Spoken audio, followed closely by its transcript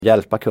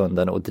hjälpa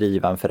kunden och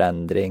driva en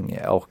förändring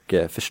och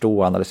förstå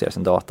och analysera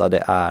sin data,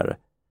 det är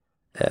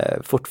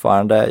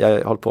fortfarande, jag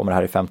har hållit på med det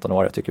här i 15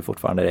 år, jag tycker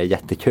fortfarande det är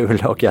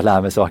jättekul och jag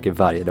lär mig saker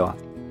varje dag.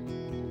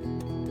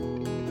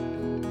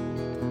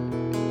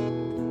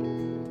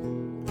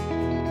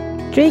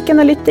 Drake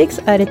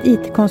Analytics är ett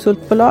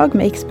IT-konsultbolag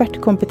med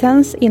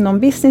expertkompetens inom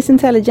business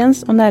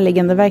intelligence och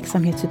närliggande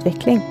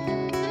verksamhetsutveckling.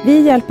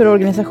 Vi hjälper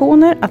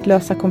organisationer att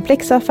lösa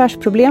komplexa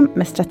affärsproblem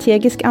med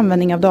strategisk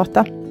användning av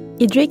data.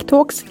 I Drake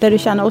Talks lär du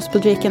känna oss på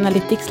Drake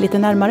Analytics lite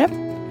närmare.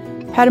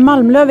 Per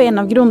Malmlöv är en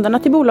av grundarna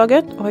till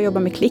bolaget och har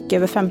jobbat med klick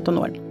över 15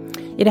 år.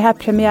 I det här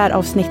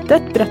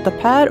premiäravsnittet berättar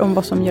Per om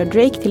vad som gör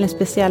Drake till en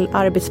speciell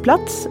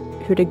arbetsplats,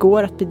 hur det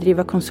går att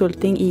bedriva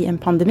konsulting i en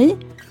pandemi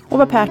och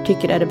vad Per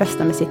tycker är det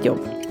bästa med sitt jobb.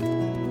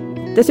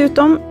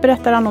 Dessutom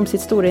berättar han om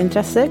sitt stora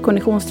intresse,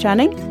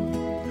 konditionsträning.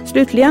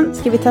 Slutligen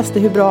ska vi testa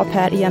hur bra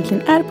Per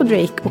egentligen är på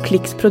Drake och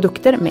Klicks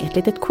produkter med ett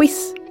litet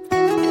quiz.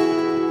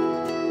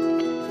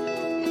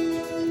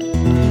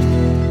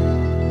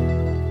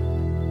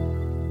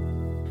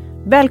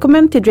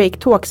 Välkommen till Drake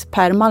Talks,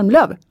 Per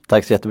Malmlöv.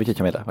 Tack så jättemycket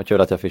Camilla, vad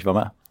kul att jag fick vara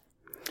med.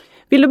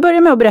 Vill du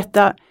börja med att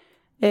berätta,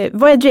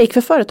 vad är Drake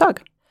för företag?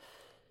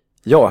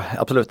 Ja,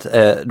 absolut.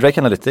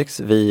 Drake Analytics,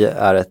 vi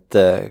är ett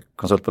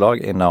konsultbolag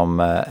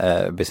inom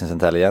business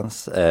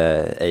intelligence,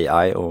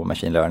 AI och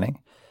machine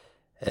learning.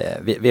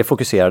 Vi är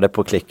fokuserade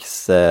på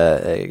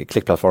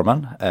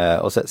klickplattformen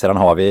och sedan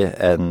har vi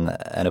en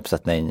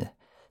uppsättning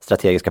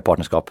strategiska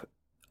partnerskap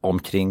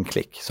omkring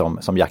klick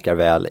som jackar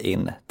väl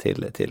in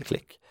till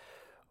klick.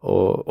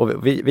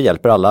 Och vi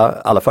hjälper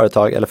alla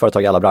företag eller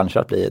företag i alla branscher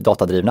att bli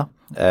datadrivna.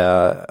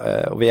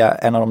 Och vi är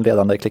en av de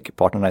ledande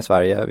klickpartnerna i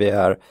Sverige. Vi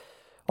är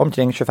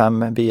omkring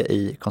 25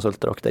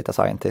 BI-konsulter och data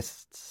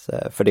scientists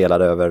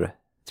fördelade över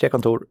 3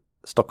 kontor,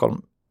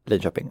 Stockholm,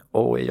 Linköping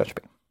och i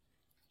Jönköping.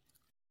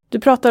 Du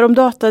pratar om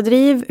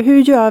datadriv.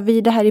 Hur gör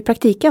vi det här i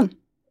praktiken?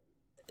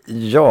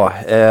 Ja,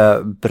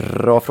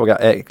 bra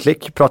fråga.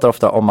 Klick pratar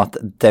ofta om att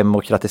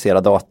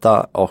demokratisera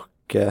data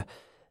och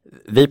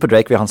vi på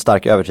Drake vi har en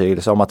stark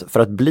övertygelse om att för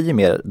att bli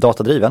mer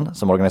datadriven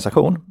som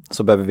organisation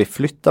så behöver vi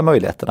flytta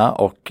möjligheterna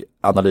och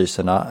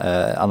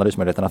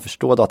analysmöjligheterna att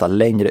förstå data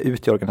längre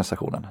ut i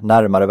organisationen,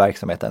 närmare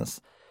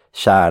verksamhetens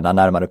kärna,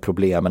 närmare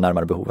problemen,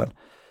 närmare behoven.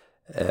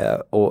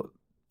 Och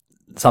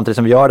samtidigt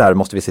som vi gör det här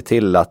måste vi se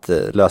till att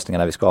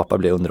lösningarna vi skapar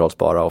blir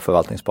underhållsbara och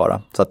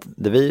förvaltningsbara. Så att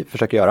det vi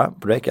försöker göra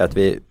på Drake är att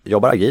vi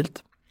jobbar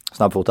agilt,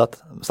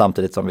 snabbfotat,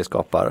 samtidigt som vi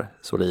skapar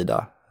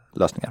solida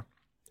lösningar.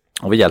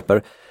 Och vi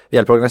hjälper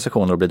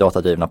organisationer att bli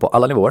datadrivna på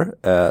alla nivåer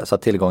så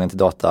att tillgången till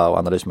data och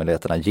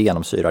analysmöjligheterna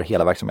genomsyrar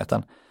hela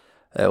verksamheten.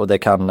 Och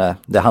det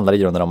handlar i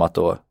grunden om att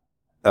då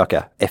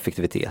öka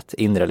effektivitet,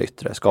 inre eller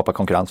yttre, skapa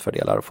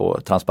konkurrensfördelar och få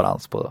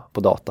transparens på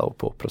data och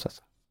på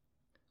processer.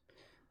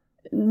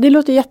 Det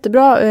låter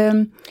jättebra.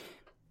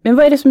 Men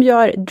vad är det som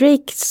gör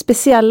Drake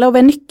speciella och vad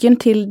är nyckeln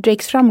till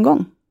Drakes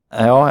framgång?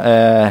 Ja,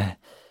 det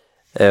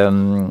är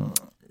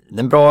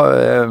en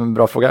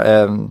bra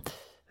fråga.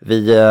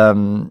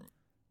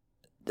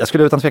 Jag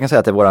skulle utan tvekan säga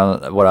att det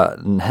är våra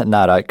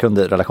nära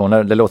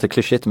kundrelationer. Det låter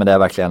klyschigt men det är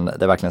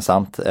verkligen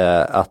sant.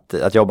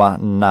 Att jobba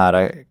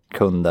nära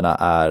kunderna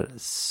är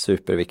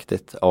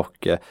superviktigt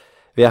och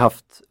vi har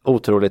haft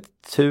otroligt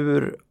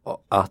tur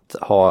att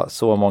ha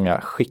så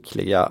många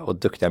skickliga och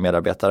duktiga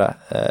medarbetare.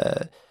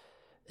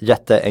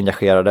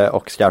 Jätteengagerade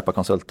och skarpa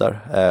konsulter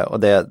och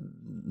det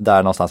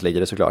där någonstans ligger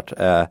det såklart.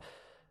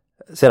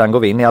 Sedan går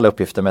vi in i alla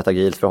uppgifter med ett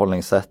agilt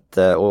förhållningssätt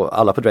och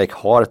alla på Drake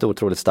har ett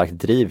otroligt starkt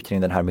driv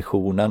kring den här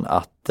missionen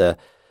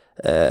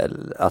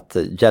att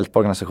hjälpa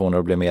organisationer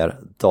att bli mer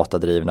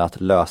datadrivna,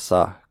 att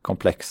lösa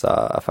komplexa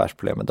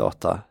affärsproblem med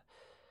data.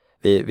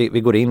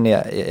 Vi går in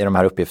i de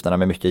här uppgifterna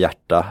med mycket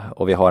hjärta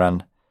och vi har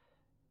en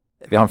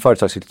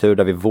företagskultur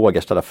där vi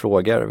vågar ställa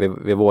frågor.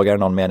 Vi vågar i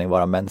någon mening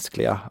vara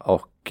mänskliga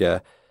och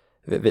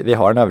vi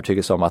har en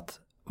övertygelse om att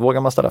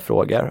vågar man ställa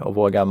frågor och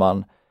vågar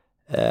man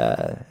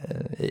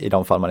i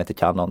de fall man inte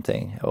kan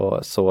någonting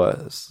och så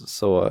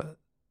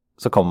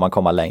kommer man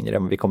komma längre.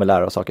 Vi kommer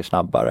lära oss saker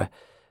snabbare.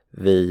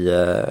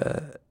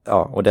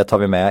 Och det tar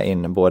vi med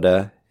in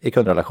både i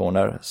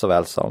kundrelationer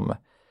såväl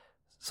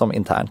som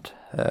internt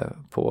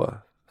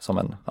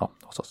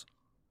hos oss.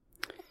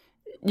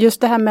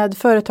 Just det här med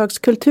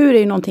företagskultur är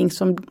ju någonting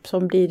som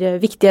blir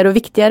viktigare och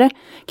viktigare.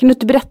 Kan du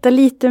inte berätta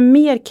lite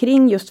mer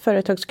kring just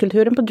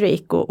företagskulturen på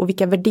Drake och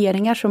vilka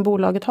värderingar som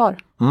bolaget har?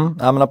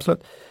 Ja men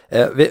absolut.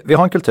 Vi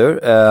har en kultur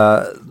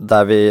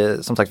där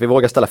vi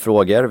vågar ställa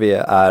frågor,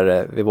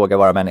 vi vågar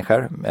vara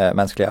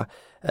mänskliga.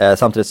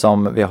 Samtidigt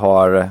som vi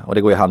har, och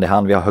det går ju hand i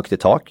hand, vi har högt i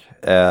tak.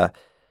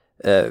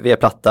 Vi är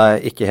platta,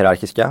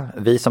 icke-hierarkiska.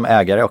 Vi som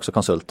ägare är också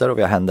konsulter och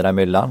vi har händerna i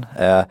myllan.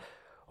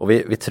 Och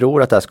vi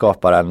tror att det här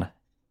skapar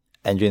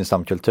en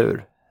gynnsam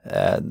kultur.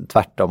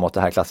 Tvärtom mot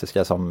det här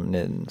klassiska som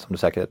du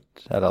säkert,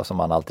 eller som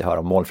man alltid hör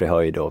om, målfri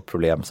höjd och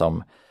problem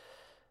som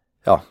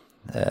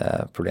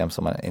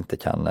man inte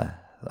kan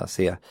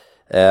se.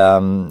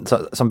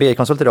 Som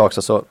BI-konsult idag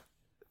också så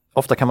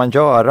ofta kan man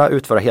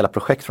utföra hela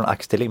projekt från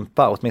ax till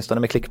limpa,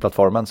 åtminstone med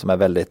klickplattformen som är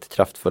väldigt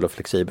kraftfull och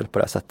flexibel på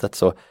det här sättet.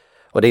 Så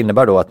Och det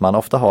innebär då att man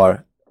ofta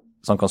har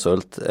som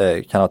konsult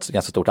kan ha ett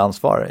ganska stort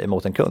ansvar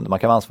emot en kund. Man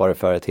kan vara ansvarig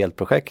för ett helt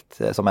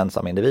projekt som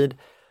ensam individ.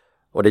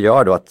 Och det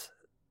gör då att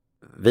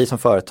vi som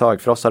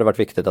företag, för oss har det varit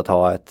viktigt att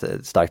ha ett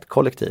starkt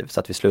kollektiv så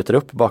att vi sluter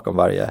upp bakom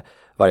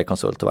varje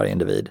konsult och varje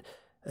individ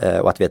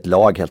och att vi är ett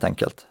lag helt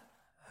enkelt.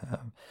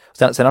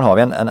 Sedan har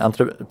vi en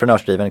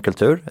entreprenörsdriven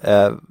kultur.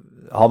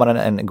 Har man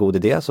en god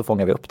idé så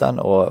fångar vi upp den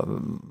och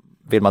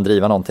vill man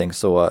driva någonting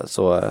så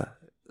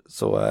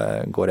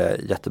går det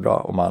jättebra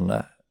om man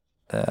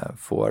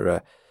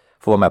får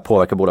vara med och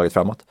påverka bolaget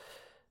framåt.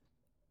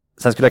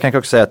 Sen skulle jag kanske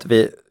också säga att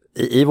vi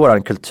i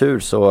våran kultur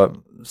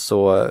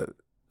så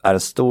är en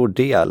stor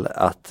del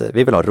att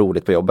vi vill ha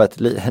roligt på jobbet.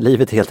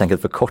 Livet är helt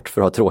enkelt för kort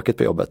för att ha tråkigt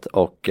på jobbet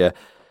och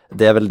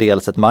det är väl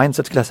dels ett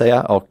mindset skulle jag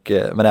säga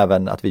men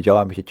även att vi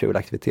gör mycket kul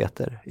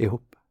aktiviteter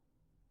ihop.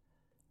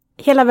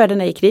 Hela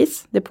världen är i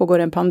kris, det pågår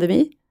en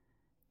pandemi.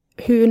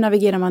 Hur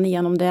navigerar man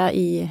igenom det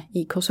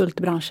i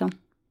konsultbranschen?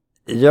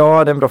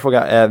 Ja, det är en bra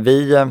fråga.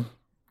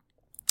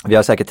 Vi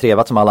har säkert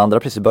trevat som alla andra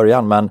precis i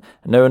början, men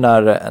nu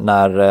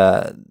när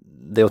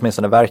det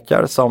åtminstone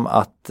verkar som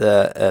att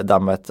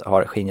dammet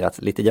har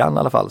skingrats lite grann i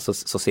alla fall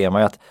så ser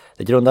man ju att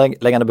det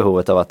grundläggande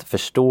behovet av att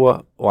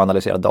förstå och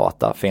analysera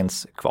data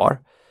finns kvar.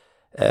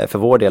 För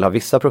vår del har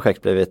vissa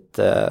projekt blivit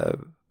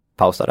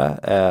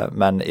pausade,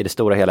 men i det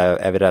stora hela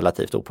är vi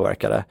relativt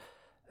opåverkade.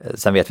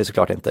 Sen vet vi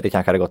såklart inte, det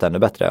kanske hade gått ännu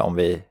bättre om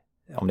det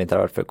inte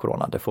hade varit för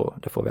corona, det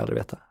får vi aldrig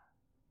veta.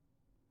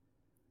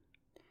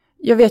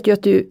 Jag vet ju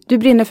att du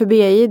brinner för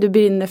BI, du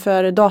brinner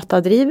för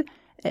datadriv.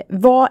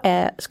 Vad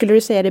skulle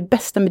du säga, det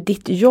bästa med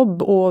ditt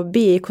jobb och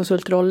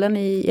BI-konsultrollen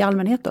i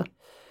allmänhet då?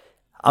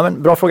 Ja,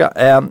 men bra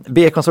fråga.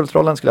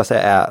 BI-konsultrollen skulle jag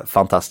säga är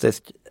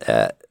fantastisk.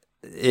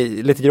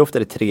 Lite grovt är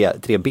det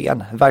tre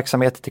ben,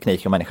 verksamhet,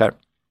 teknik och människor.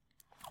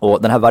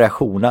 Och den här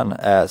variationen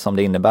som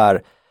det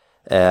innebär,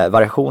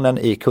 variationen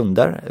i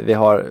kunder,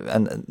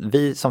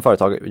 vi som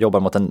företag jobbar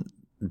mot en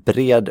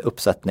bred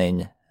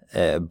uppsättning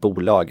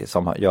bolag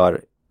som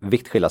gör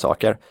vitt skilda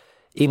saker.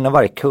 Inom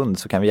varje kund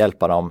så kan vi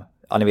hjälpa dem,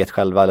 ni vet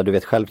själva, eller du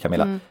vet själv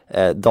Camilla,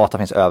 data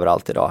finns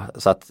överallt idag.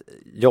 Så att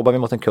jobbar vi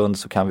mot en kund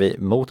så kan vi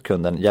mot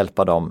kunden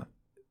hjälpa dem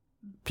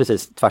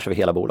precis tvärs över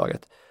hela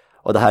bolaget.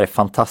 Och det här är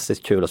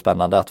fantastiskt kul och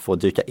spännande att få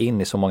dyka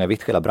in i så många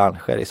vitt skilda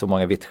branscher, i så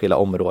många vitt skilda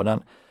områden.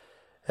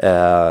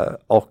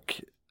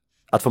 Och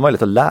att få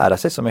möjlighet att lära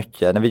sig så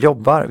mycket. När vi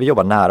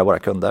jobbar nära våra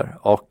kunder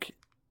och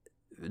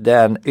det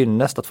är en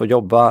ynnest att få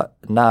jobba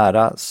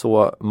nära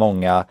så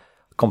många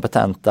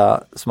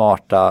kompetenta,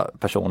 smarta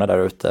personer där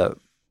ute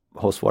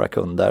hos våra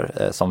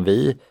kunder som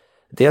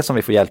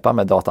vi får hjälpa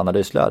med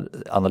dataanalysstöd,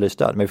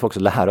 men vi får också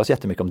lära oss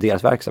jättemycket om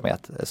deras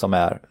verksamhet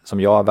som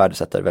jag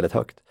värdesätter väldigt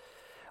högt.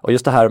 Och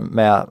just det här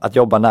med att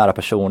jobba nära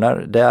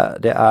personer,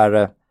 det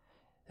är,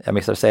 jag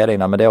missade säga det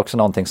innan, men det är också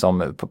någonting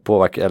som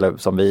påverkar, eller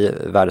som vi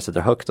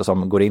värdesätter högt och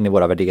som går in i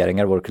våra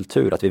värderingar, vår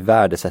kultur, att vi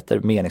värdesätter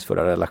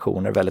meningsfulla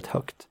relationer väldigt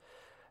högt.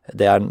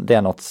 Det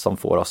är något som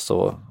får oss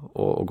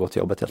att gå till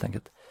jobbet helt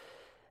enkelt.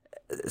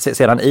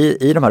 Sedan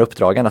i de här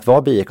uppdragen, att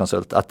vara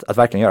BI-konsult, att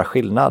verkligen göra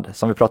skillnad,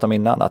 som vi pratade om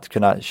innan, att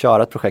kunna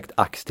köra ett projekt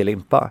ax till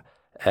limpa.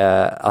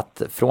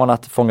 Från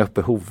att fånga upp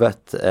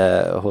behovet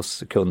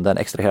hos kunden,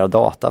 extrahera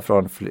data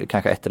från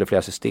kanske ett eller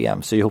flera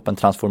system, sy ihop en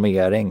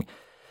transformering,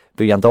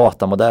 bygga en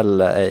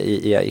datamodell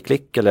i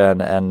klick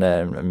eller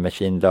en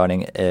machine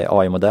learning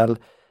AI-modell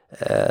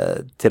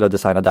till att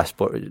designa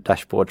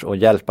dashboards och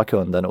hjälpa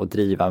kunden att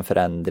driva en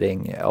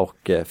förändring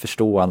och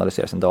förstå och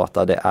analysera sin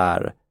data. Det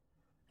är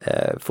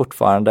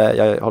fortfarande,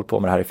 jag har hållit på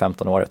med det här i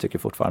 15 år, jag tycker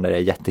fortfarande det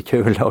är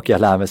jättekul och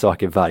jag lär mig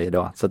saker varje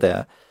dag. Så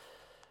det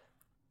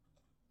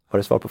har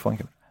du svar på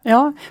frågan?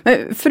 Ja,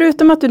 men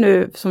förutom att du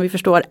nu, som vi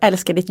förstår,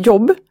 älskar ditt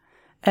jobb,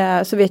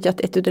 så vet jag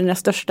att ett av dina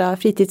största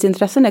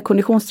fritidsintressen är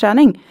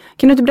konditionsträning.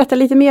 Kan du inte berätta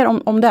lite mer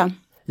om det?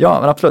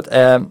 Ja, men absolut.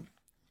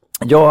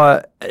 Jag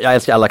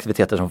älskar alla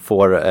aktiviteter som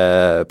får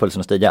pulsen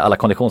att stiga, alla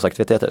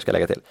konditionsaktiviteter ska jag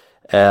lägga till,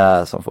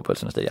 som får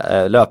pulsen att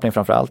stiga. Löpning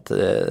framförallt,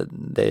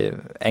 det är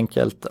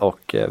enkelt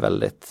och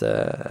väldigt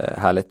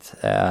härligt.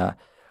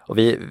 Och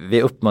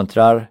vi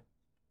uppmuntrar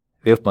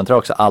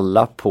också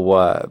alla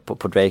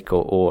på Drake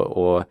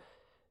och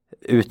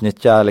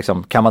utnyttja,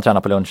 liksom, kan man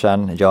träna på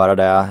lunchen, göra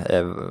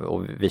det,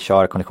 och vi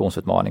kör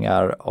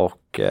konditionsutmaningar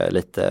och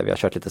vi har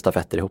kört lite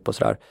stafetter ihop och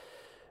sådär.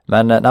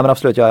 Men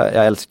absolut, jag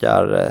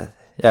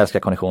älskar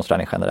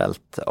konditionsträning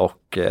generellt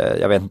och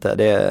jag vet inte,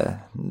 det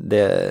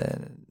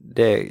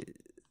är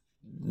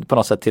på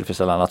något sätt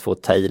tillfredsställande att få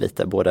ta i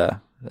lite både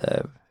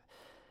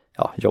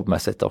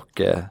jobbmässigt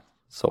och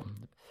så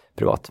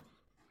privat.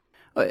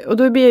 Och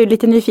då blir jag ju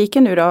lite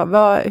nyfiken nu då.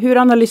 Hur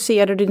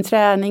analyserar du din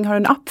träning? Har du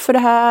en app för det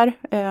här?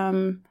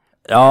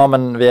 Ja,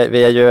 men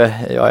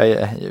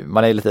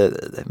man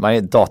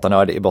är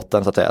datanörd i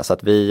botten så att säga, så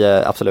att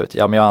absolut,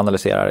 men jag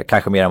analyserar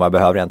kanske mer än vad jag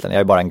behöver egentligen.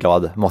 Jag är bara en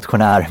glad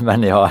motionär,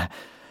 men jag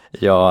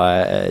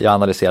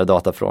analyserar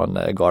data från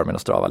Garmin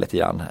och Strava lite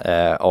grann,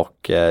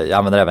 och jag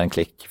använder även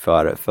klick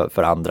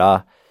för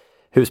andra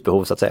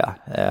husbehov så att säga.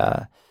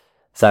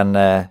 Sen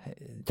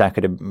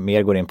kanske det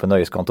mer går in på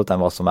nöjeskontot än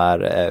vad som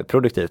är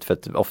produktivt, för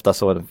att ofta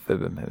så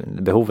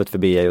behovet för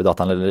BI och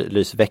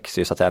dataanalys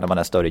växer ju så att säga när man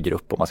är en större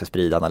grupp och man ska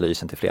sprida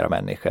analysen till flera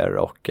människor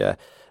och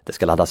det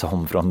ska laddas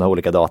om från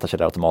olika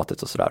datakällor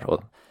automatiskt och sådär.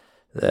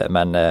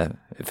 Men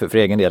för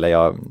egen del är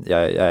jag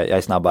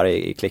är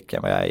snabbare i klick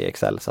än vad jag är i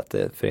Excel, så att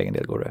för egen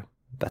del går det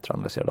bättre att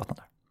analysera datan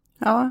där.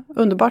 Ja,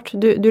 underbart.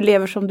 Du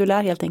lever som du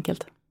lär helt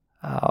enkelt.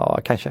 Ja,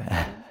 kanske.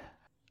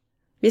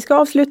 Vi ska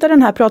avsluta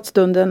den här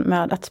pratstunden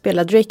med att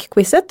spela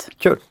Drake-quizet.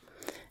 Kul.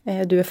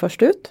 Du är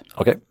först ut.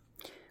 Okej.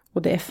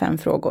 Och det är 5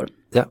 frågor.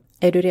 Ja.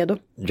 Är du redo?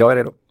 Jag är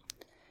redo.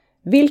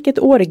 Vilket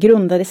år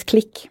grundades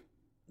Klick?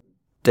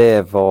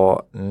 Det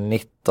var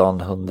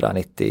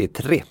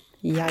 1993.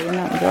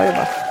 Jajamän, bra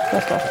jobbat.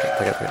 Bra start.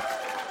 Tackar.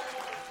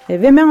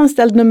 Vem är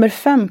anställd nummer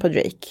 5 på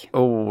Drake?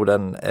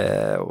 Den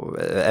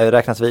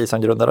räknas vi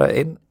som grundare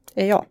in?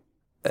 Ja.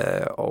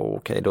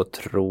 Okej, då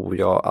tror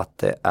jag att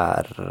det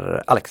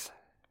är Alex.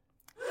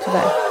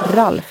 Tyvärr.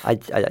 Ralf. Aj.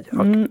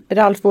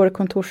 Ralf, vår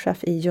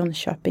kontorschef i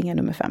Jönköping, är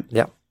nummer 5.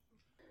 Ja.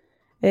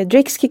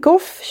 Drakes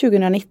kickoff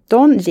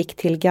 2019 gick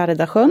till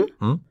Gardasjön.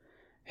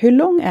 Hur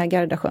lång är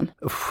Gardasjön?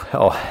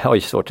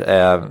 Svårt.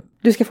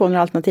 Du ska få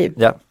några alternativ.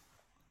 Ja.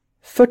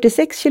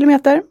 46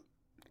 kilometer,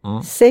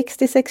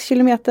 66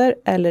 kilometer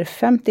eller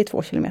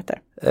 52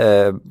 kilometer?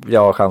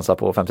 Jag chansar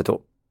på 52.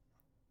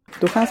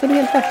 Då chansar du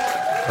helt rätt.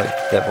 Oj,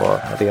 det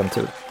var ren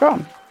tur. Bra.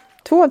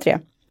 2 av 3.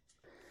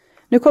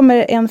 Nu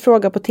kommer en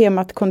fråga på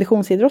temat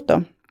konditionsidrott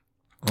då.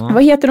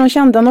 Vad heter de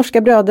kända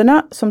norska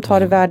bröderna som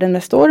tar världen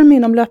med storm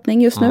inom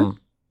löpning just nu?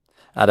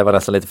 Ja, det var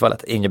nästan lite för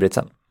lätt.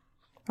 Ingebrigtsen.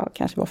 Ja,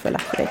 kanske var för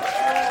lätt för dig.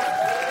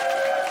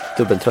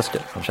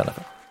 Dubbeltröskel, de känner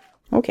för.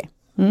 Okej.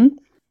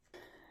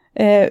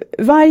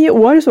 Varje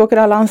år så åker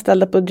alla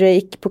anställda på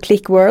Drake på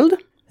Click World.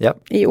 Ja.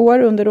 I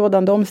år under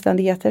rådande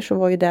omständigheter så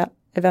var ju det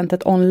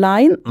eventet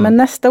online. Men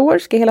nästa år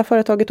ska hela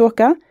företaget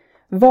åka.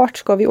 Vart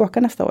ska vi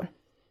åka nästa år?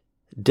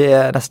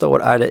 Nästa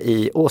år är det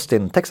i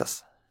Austin,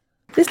 Texas.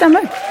 Det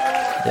stämmer.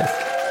 Yes.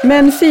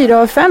 Men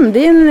 4 av 5,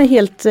 det är en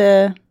helt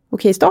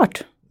okej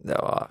start.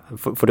 Ja,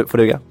 får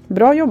duga.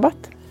 Bra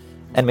jobbat.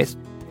 En miss.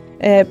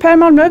 Per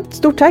Malmlöv,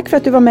 stort tack för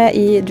att du var med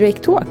i Drake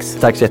Talks.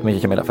 Tack så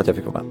jättemycket Camilla för att jag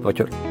fick vara med. Det var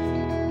kul.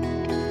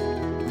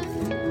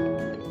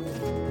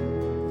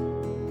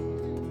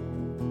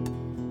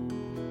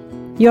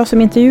 Jag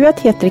som intervjuat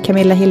heter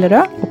Camilla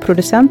Hillerö och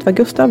producent var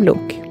Gustav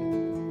Lok.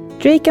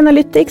 Drake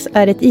Analytics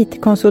är ett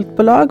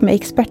IT-konsultbolag med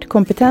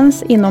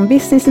expertkompetens inom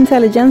business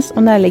intelligence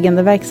och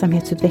närliggande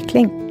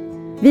verksamhetsutveckling.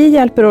 Vi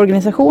hjälper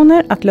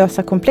organisationer att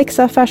lösa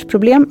komplexa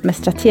affärsproblem med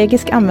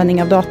strategisk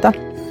användning av data.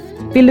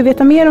 Vill du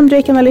veta mer om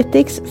Drake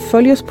Analytics,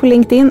 följ oss på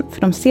LinkedIn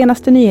för de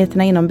senaste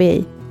nyheterna inom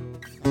BI.